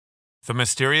The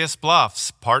Mysterious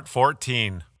Bluffs, Part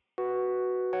 14.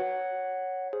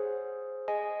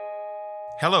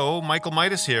 Hello, Michael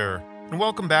Midas here, and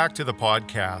welcome back to the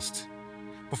podcast.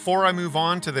 Before I move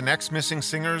on to the next missing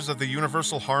singers of the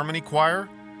Universal Harmony Choir,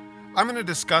 I'm going to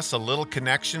discuss a little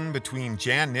connection between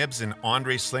Jan Nibbs and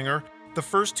Andre Slinger, the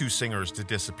first two singers to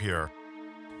disappear.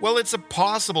 Well, it's a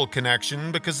possible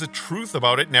connection because the truth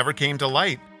about it never came to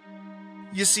light.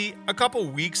 You see, a couple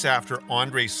weeks after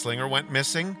Andre Slinger went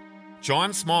missing,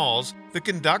 John Smalls, the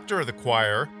conductor of the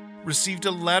choir, received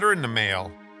a letter in the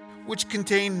mail, which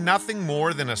contained nothing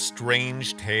more than a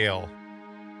strange tale.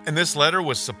 And this letter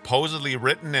was supposedly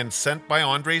written and sent by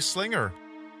Andre Slinger,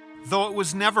 though it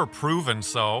was never proven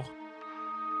so.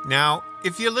 Now,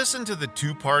 if you listen to the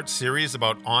two-part series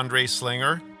about Andre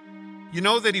Slinger, you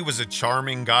know that he was a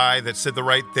charming guy that said the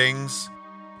right things.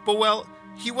 But well,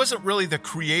 he wasn't really the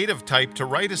creative type to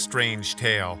write a strange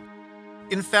tale.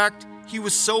 In fact, he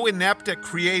was so inept at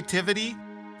creativity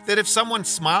that if someone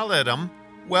smiled at him,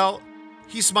 well,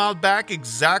 he smiled back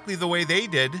exactly the way they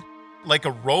did, like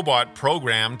a robot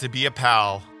programmed to be a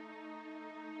pal.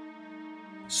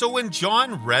 So when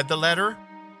John read the letter,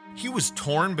 he was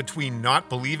torn between not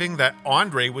believing that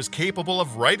Andre was capable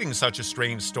of writing such a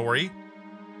strange story,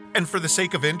 and for the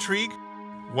sake of intrigue,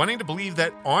 wanting to believe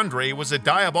that Andre was a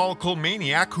diabolical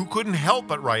maniac who couldn't help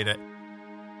but write it.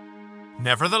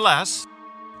 Nevertheless,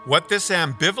 what this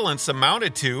ambivalence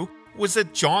amounted to was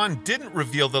that John didn't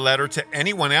reveal the letter to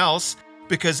anyone else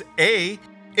because A,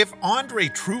 if Andre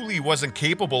truly wasn't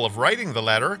capable of writing the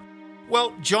letter,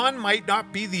 well, John might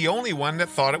not be the only one that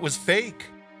thought it was fake.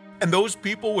 And those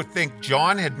people would think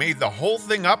John had made the whole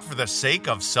thing up for the sake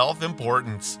of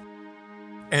self-importance.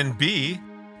 And B,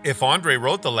 if Andre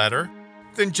wrote the letter,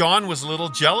 then John was a little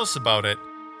jealous about it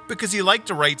because he liked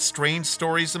to write strange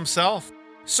stories himself,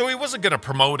 so he wasn't going to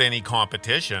promote any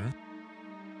competition.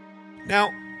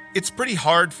 Now, it's pretty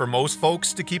hard for most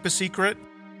folks to keep a secret,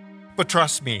 but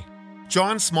trust me,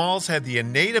 John Smalls had the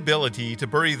innate ability to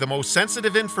bury the most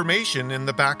sensitive information in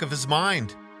the back of his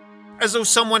mind, as though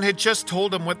someone had just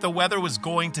told him what the weather was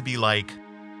going to be like.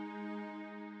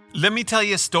 Let me tell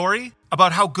you a story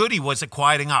about how good he was at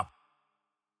quieting up.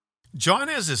 John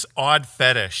has this odd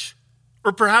fetish,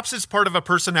 or perhaps it's part of a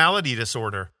personality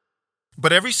disorder.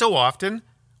 But every so often,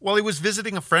 while he was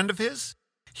visiting a friend of his,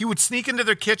 he would sneak into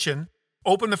their kitchen,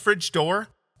 open the fridge door,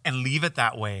 and leave it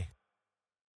that way.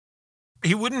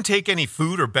 He wouldn't take any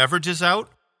food or beverages out,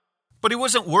 but he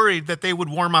wasn't worried that they would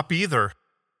warm up either.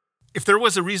 If there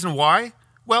was a reason why,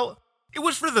 well, it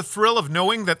was for the thrill of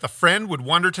knowing that the friend would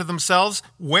wonder to themselves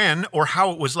when or how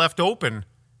it was left open,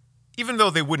 even though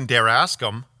they wouldn't dare ask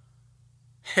him.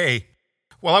 Hey,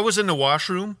 while I was in the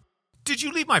washroom, did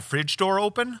you leave my fridge door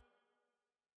open?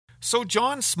 So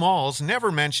John Smalls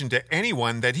never mentioned to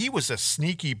anyone that he was a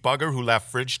sneaky bugger who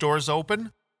left fridge doors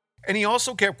open, and he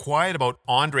also kept quiet about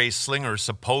Andre Slinger's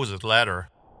supposed letter.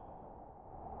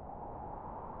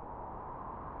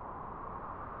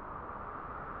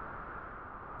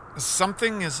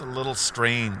 Something is a little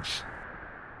strange.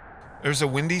 There's a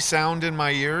windy sound in my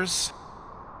ears,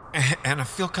 and I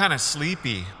feel kind of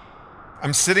sleepy.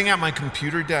 I'm sitting at my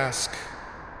computer desk.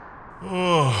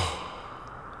 Oh,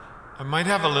 I might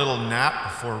have a little nap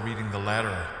before reading the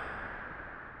letter.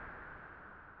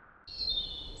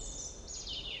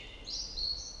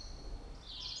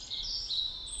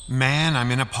 Man,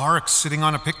 I'm in a park sitting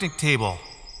on a picnic table.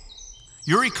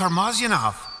 Yuri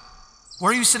Karmazyanov, why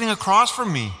are you sitting across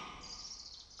from me?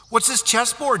 What's this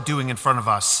chessboard doing in front of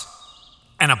us?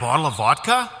 And a bottle of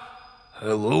vodka?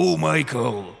 Hello,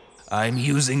 Michael. I'm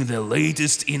using the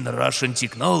latest in Russian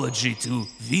technology to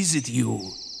visit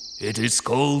you. It is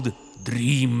called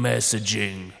dream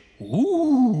messaging.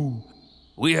 Ooh!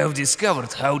 We have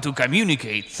discovered how to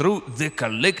communicate through the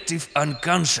collective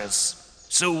unconscious.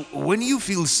 So when you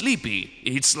feel sleepy,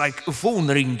 it's like a phone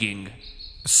ringing.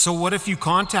 So what if you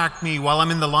contact me while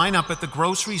I'm in the lineup at the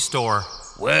grocery store?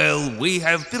 Well, we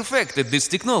have perfected this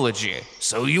technology,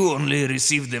 so you only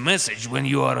receive the message when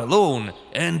you are alone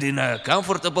and in a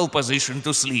comfortable position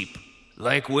to sleep.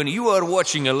 Like when you are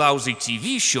watching a lousy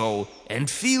TV show and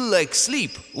feel like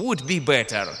sleep would be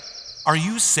better. Are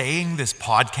you saying this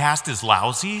podcast is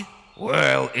lousy?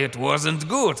 Well, it wasn't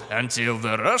good until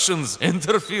the Russians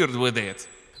interfered with it.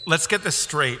 Let's get this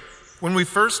straight. When we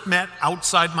first met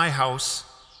outside my house,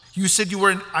 you said you were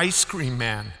an ice cream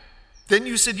man. Then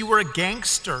you said you were a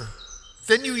gangster.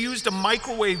 Then you used a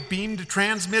microwave beam to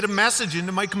transmit a message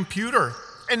into my computer.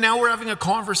 And now we're having a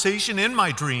conversation in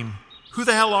my dream. Who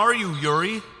the hell are you,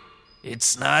 Yuri?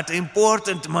 It's not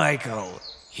important, Michael.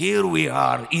 Here we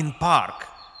are in park.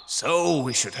 So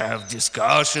we should have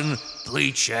discussion,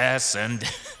 play chess, and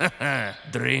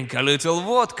drink a little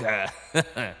vodka.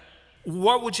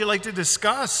 What would you like to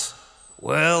discuss?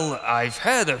 Well, I've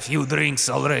had a few drinks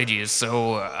already,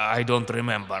 so I don't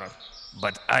remember.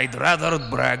 But I'd rather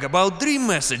brag about dream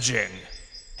messaging.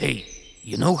 Hey,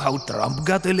 you know how Trump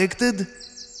got elected?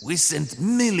 We sent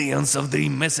millions of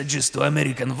dream messages to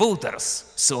American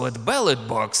voters, so at ballot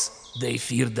box, they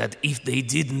feared that if they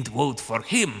didn't vote for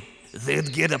him,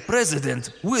 they'd get a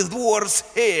president with worse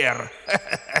hair.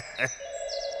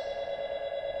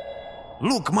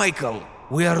 Look, Michael,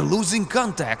 we are losing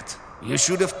contact. You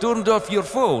should have turned off your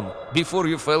phone before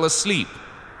you fell asleep.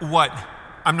 What?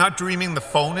 I'm not dreaming the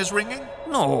phone is ringing?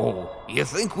 No, you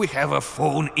think we have a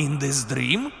phone in this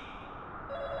dream?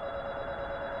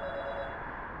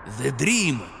 The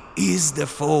dream is the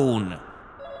phone.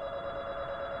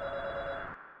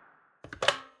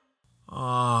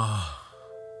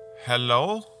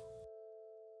 Hello?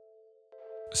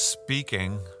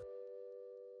 Speaking.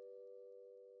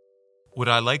 Would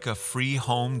I like a free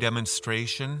home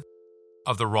demonstration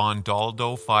of the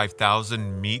Rondaldo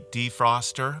 5000 meat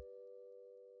defroster?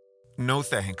 No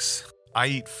thanks. I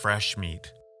eat fresh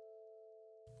meat.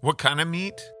 What kind of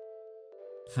meat?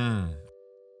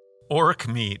 Orc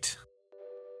meat.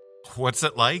 What's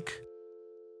it like?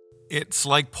 It's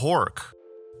like pork,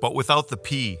 but without the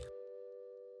P.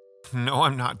 No,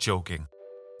 I'm not joking.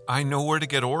 I know where to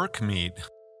get orc meat.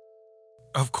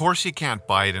 Of course you can't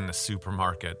buy it in the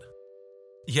supermarket.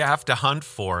 You have to hunt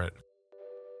for it.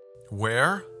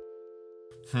 Where?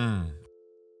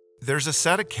 There's a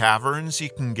set of caverns you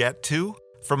can get to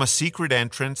from a secret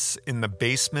entrance in the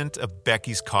basement of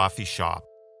Becky's coffee shop.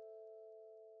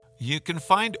 You can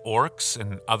find orcs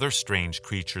and other strange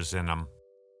creatures in them.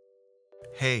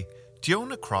 Hey, do you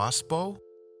own a crossbow?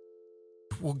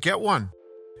 Well, get one,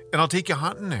 and I'll take you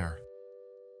hunting there.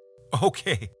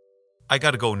 Okay, I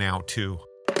gotta go now, too.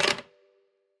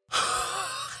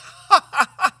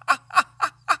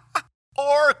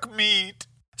 Orc meat!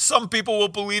 Some people will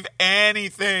believe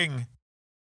anything.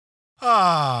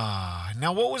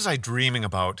 Now what was I dreaming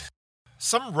about?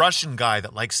 Some Russian guy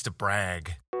that likes to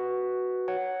brag.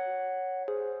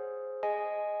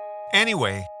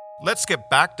 Anyway, let's get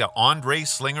back to Andre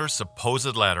Slinger's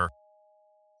supposed letter.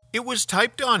 It was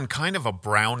typed on kind of a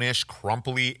brownish,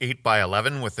 crumply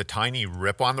 8x11 with a tiny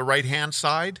rip on the right-hand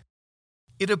side.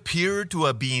 It appeared to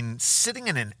have been sitting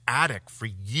in an attic for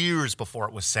years before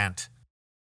it was sent.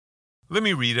 Let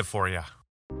me read it for you.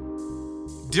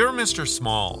 Dear Mr.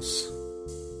 Smalls,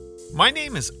 my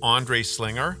name is Andre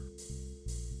Slinger.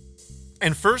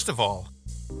 And first of all,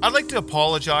 I'd like to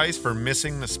apologize for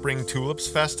missing the Spring Tulips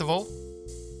Festival.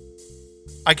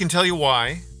 I can tell you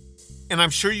why, and I'm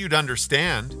sure you'd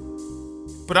understand,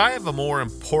 but I have a more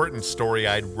important story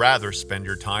I'd rather spend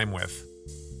your time with.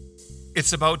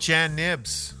 It's about Jan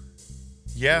Nibbs.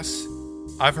 Yes,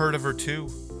 I've heard of her too,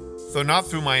 though not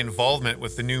through my involvement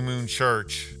with the New Moon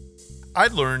Church.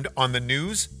 I'd learned on the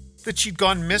news that she'd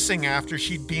gone missing after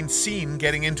she'd been seen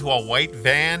getting into a white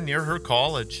van near her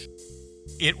college.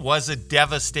 It was a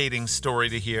devastating story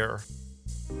to hear,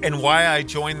 and why I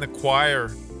joined the choir,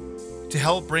 to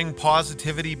help bring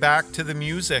positivity back to the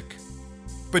music.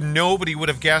 But nobody would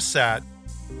have guessed that,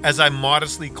 as I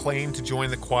modestly claimed to join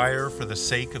the choir for the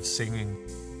sake of singing.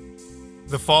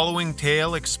 The following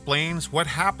tale explains what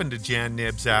happened to Jan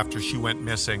Nibbs after she went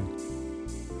missing.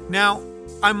 Now,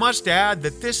 I must add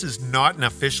that this is not an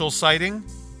official sighting,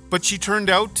 but she turned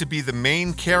out to be the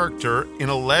main character in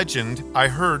a legend I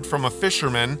heard from a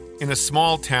fisherman in a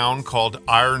small town called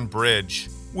Iron Bridge,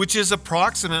 which is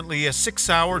approximately a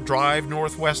 6-hour drive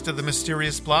northwest of the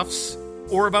mysterious bluffs,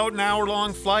 or about an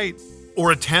hour-long flight,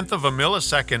 or a tenth of a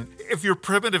millisecond if your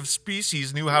primitive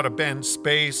species knew how to bend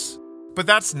space. But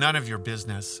that's none of your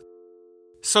business.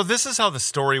 So this is how the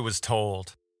story was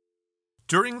told.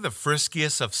 During the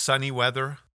friskiest of sunny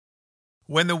weather,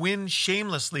 when the wind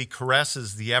shamelessly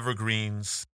caresses the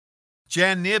evergreens,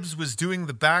 Jan Nibbs was doing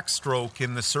the backstroke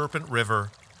in the Serpent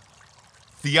River.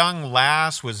 The young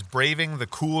lass was braving the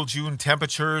cool June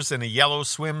temperatures in a yellow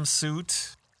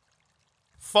swimsuit,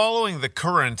 following the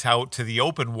current out to the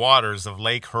open waters of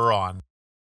Lake Huron.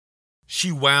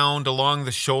 She wound along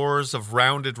the shores of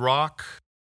rounded rock,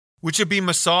 which had been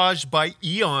massaged by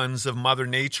eons of Mother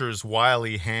Nature's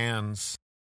wily hands.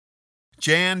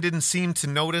 Jan didn't seem to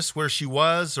notice where she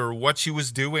was or what she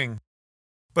was doing,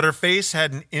 but her face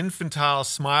had an infantile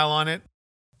smile on it,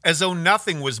 as though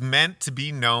nothing was meant to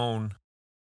be known.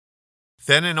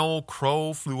 Then an old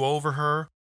crow flew over her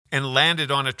and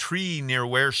landed on a tree near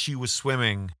where she was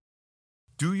swimming.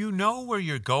 "Do you know where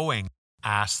you're going?"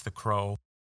 asked the crow.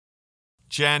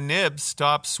 Jan Nibbs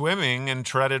stopped swimming and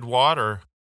treaded water,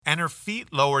 and her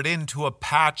feet lowered into a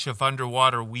patch of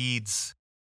underwater weeds.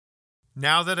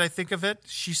 "Now that I think of it,"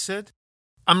 she said,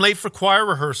 "I'm late for choir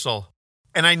rehearsal,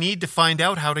 and I need to find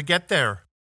out how to get there."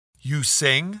 "You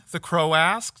sing?" the crow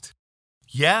asked.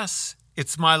 "Yes,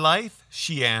 it's my life,"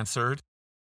 she answered.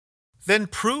 "Then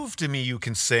prove to me you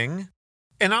can sing,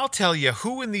 and I'll tell you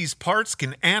who in these parts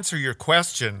can answer your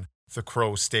question," the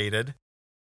crow stated.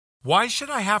 "Why should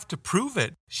I have to prove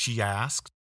it?" she asked.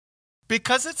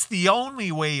 "Because it's the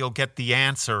only way you'll get the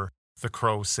answer," the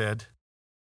crow said.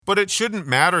 "But it shouldn't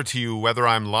matter to you whether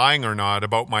I'm lying or not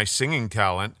about my singing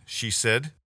talent," she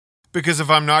said. "Because if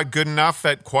I'm not good enough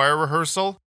at choir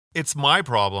rehearsal, it's my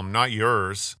problem, not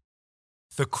yours."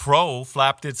 The crow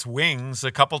flapped its wings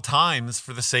a couple times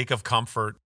for the sake of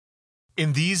comfort.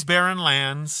 "In these barren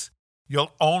lands,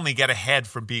 you'll only get ahead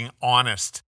from being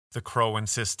honest," the crow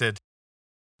insisted.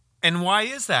 "And why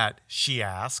is that?" she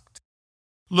asked.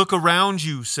 "Look around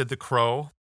you," said the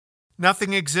crow.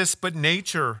 "Nothing exists but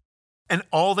nature, and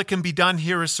all that can be done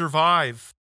here is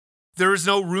survive. There is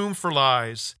no room for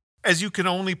lies, as you can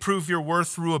only prove your worth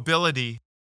through ability.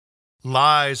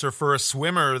 Lies are for a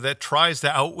swimmer that tries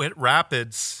to outwit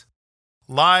rapids.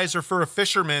 Lies are for a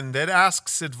fisherman that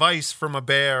asks advice from a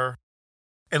bear.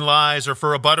 And lies are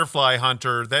for a butterfly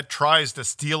hunter that tries to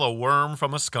steal a worm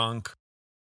from a skunk.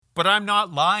 But I'm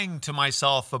not lying to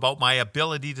myself about my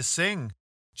ability to sing,"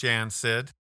 Jan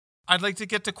said. "I'd like to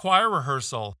get to choir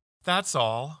rehearsal, that's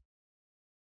all."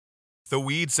 The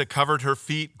weeds that covered her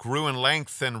feet grew in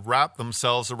length and wrapped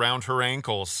themselves around her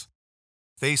ankles.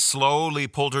 They slowly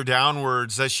pulled her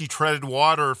downwards as she treaded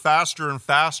water faster and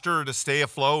faster to stay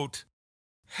afloat.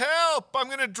 "Help! I'm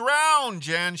going to drown!"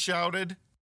 Jan shouted.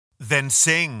 "Then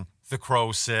sing," the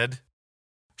crow said.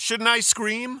 "Shouldn't I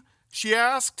scream?" she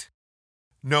asked.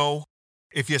 "No.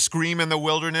 If you scream in the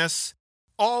wilderness,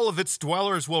 all of its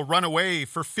dwellers will run away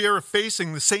for fear of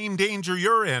facing the same danger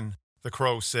you're in," the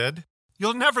crow said.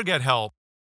 "You'll never get help."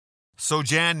 So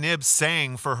Jan Nibbs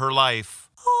sang for her life.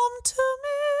 "Come to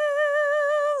me,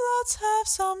 let's have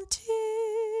some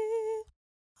tea.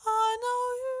 I know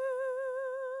you,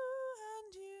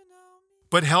 and you know me."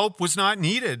 But help was not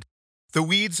needed. The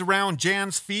weeds around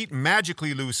Jan's feet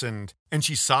magically loosened, and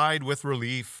she sighed with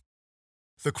relief.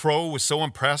 The crow was so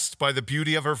impressed by the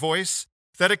beauty of her voice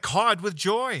that it cawed with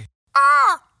joy.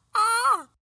 "Ah! Ah!"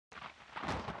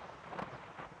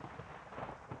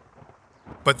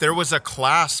 But there was a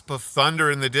clasp of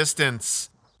thunder in the distance,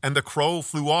 and the crow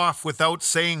flew off without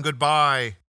saying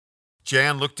goodbye.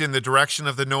 Jan looked in the direction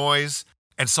of the noise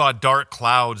and saw dark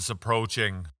clouds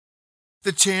approaching.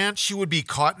 The chance she would be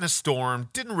caught in a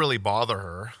storm didn't really bother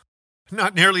her.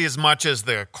 Not nearly as much as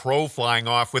the crow flying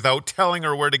off without telling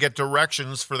her where to get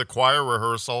directions for the choir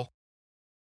rehearsal.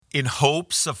 In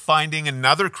hopes of finding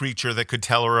another creature that could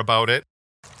tell her about it,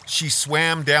 she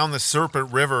swam down the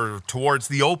Serpent River towards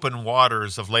the open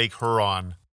waters of Lake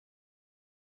Huron.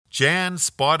 Jan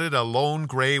spotted a lone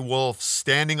gray wolf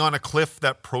standing on a cliff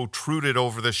that protruded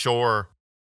over the shore.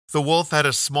 The wolf had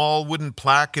a small wooden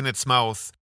plaque in its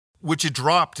mouth, which it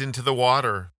dropped into the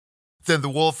water. Then the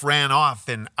wolf ran off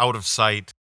and out of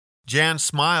sight. Jan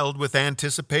smiled with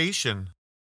anticipation.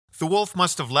 The wolf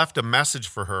must have left a message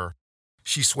for her.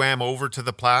 She swam over to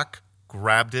the plaque,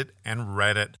 grabbed it, and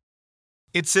read it.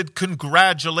 It said,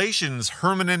 "Congratulations,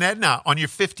 Herman and Edna, on your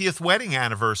 50th wedding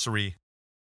anniversary."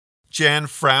 Jan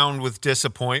frowned with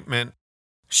disappointment.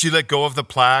 She let go of the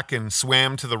plaque and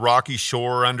swam to the rocky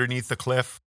shore underneath the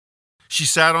cliff. She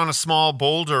sat on a small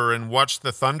boulder and watched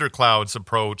the thunderclouds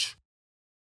approach.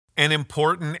 An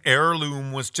important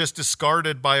heirloom was just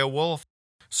discarded by a wolf,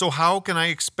 so how can I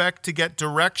expect to get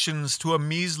directions to a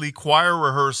measly choir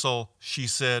rehearsal, she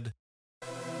said.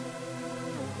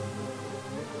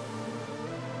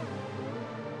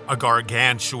 A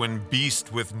gargantuan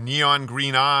beast with neon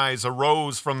green eyes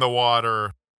arose from the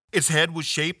water. Its head was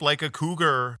shaped like a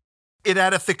cougar. It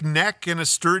had a thick neck and a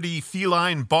sturdy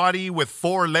feline body with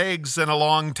 4 legs and a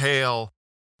long tail.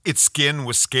 Its skin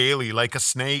was scaly like a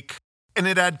snake, and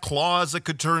it had claws that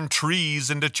could turn trees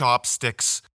into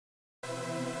chopsticks.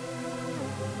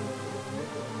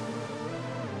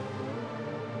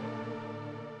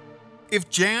 If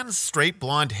Jan's straight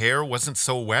blonde hair wasn't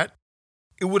so wet,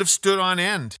 it would have stood on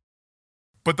end.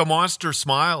 But the monster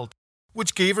smiled,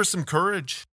 which gave her some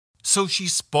courage. So she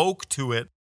spoke to it.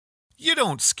 "You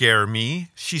don't scare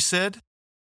me," she said.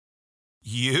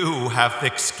 "You have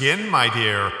thick skin, my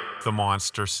dear," the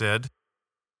monster said.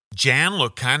 Jan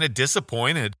looked kind of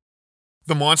disappointed.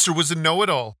 The monster was a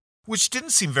know-it-all, which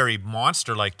didn't seem very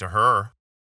monster-like to her.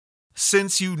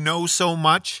 "Since you know so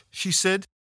much," she said,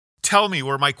 "tell me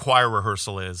where my choir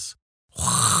rehearsal is."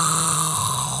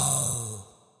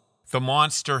 The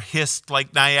monster hissed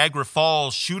like Niagara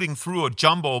Falls shooting through a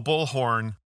jumbo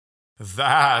bullhorn.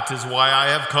 That is why I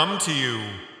have come to you.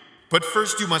 But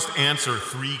first you must answer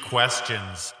 3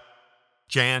 questions.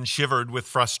 Jan shivered with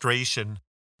frustration.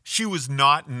 She was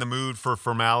not in the mood for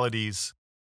formalities.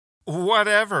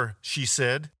 Whatever, she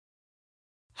said.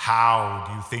 How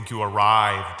do you think you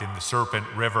arrived in the Serpent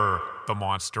River? The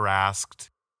monster asked.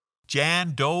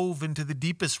 Jan dove into the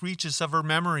deepest reaches of her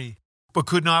memory, but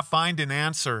could not find an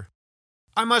answer.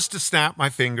 I must have snapped my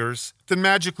fingers, then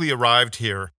magically arrived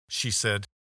here, she said.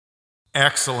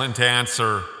 Excellent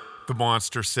answer, the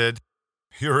monster said.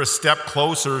 You're a step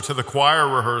closer to the choir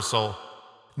rehearsal.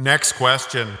 Next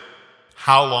question.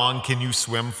 How long can you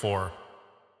swim for?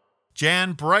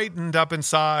 Jan brightened up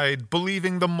inside,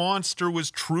 believing the monster was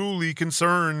truly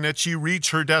concerned that she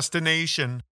reach her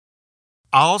destination.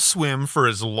 I'll swim for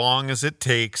as long as it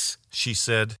takes, she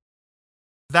said.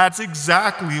 That's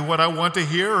exactly what I want to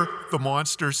hear, the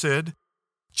monster said.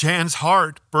 Jan's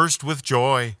heart burst with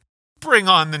joy. Bring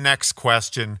on the next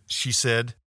question, she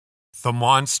said. The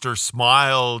monster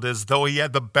smiled as though he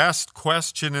had the best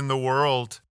question in the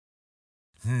world.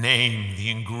 Name the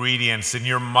ingredients in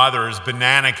your mother's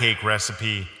banana cake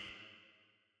recipe.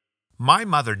 My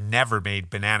mother never made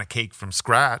banana cake from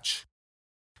scratch.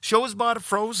 She always bought it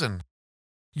frozen.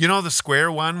 You know the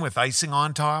square one with icing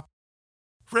on top?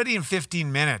 Ready in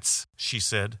 15 minutes, she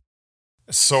said.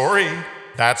 Sorry,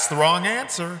 that's the wrong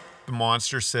answer, the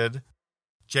monster said.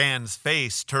 Jan's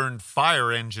face turned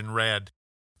fire engine red.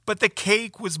 But the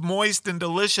cake was moist and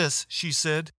delicious, she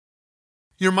said.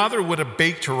 Your mother would have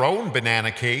baked her own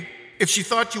banana cake if she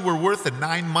thought you were worth the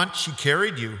 9 months she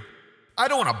carried you. I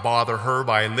don't want to bother her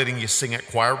by letting you sing at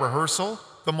choir rehearsal,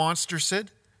 the monster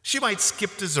said. She might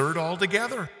skip dessert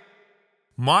altogether.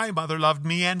 My mother loved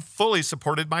me and fully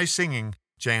supported my singing,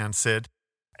 Jan said.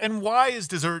 And why is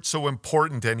dessert so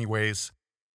important anyways?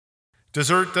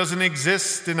 Dessert doesn't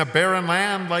exist in a barren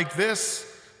land like this,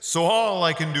 so all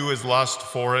I can do is lust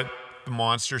for it, the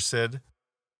monster said.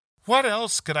 What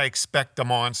else could I expect a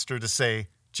monster to say?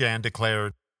 Jan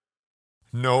declared.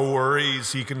 No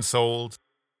worries, he consoled.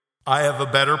 I have a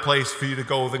better place for you to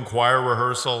go than choir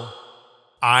rehearsal.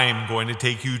 I'm going to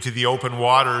take you to the open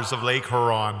waters of Lake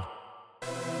Huron.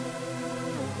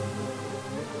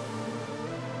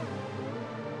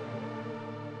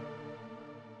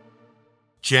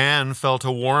 Jan felt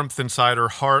a warmth inside her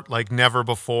heart like never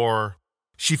before.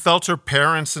 She felt her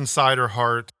parents inside her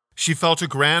heart. She felt her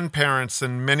grandparents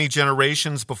and many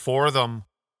generations before them.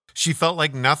 She felt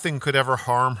like nothing could ever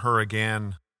harm her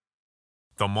again.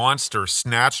 The monster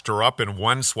snatched her up in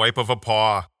one swipe of a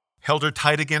paw, held her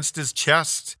tight against his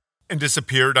chest, and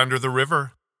disappeared under the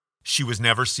river. She was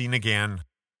never seen again.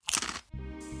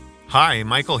 Hi,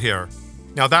 Michael here.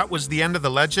 Now that was the end of the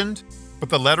legend, but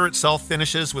the letter itself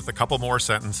finishes with a couple more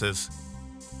sentences.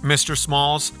 Mr.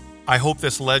 Smalls, I hope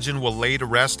this legend will lay to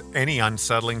rest any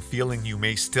unsettling feeling you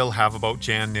may still have about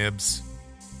Jan Nibbs.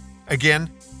 Again,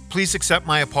 please accept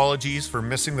my apologies for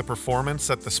missing the performance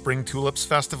at the Spring Tulips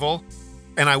Festival,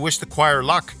 and I wish the choir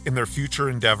luck in their future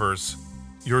endeavors.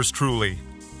 Yours truly,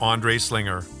 Andre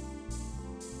Slinger.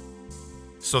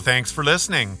 So thanks for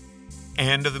listening.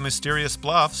 End of the Mysterious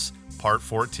Bluffs, Part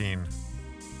 14.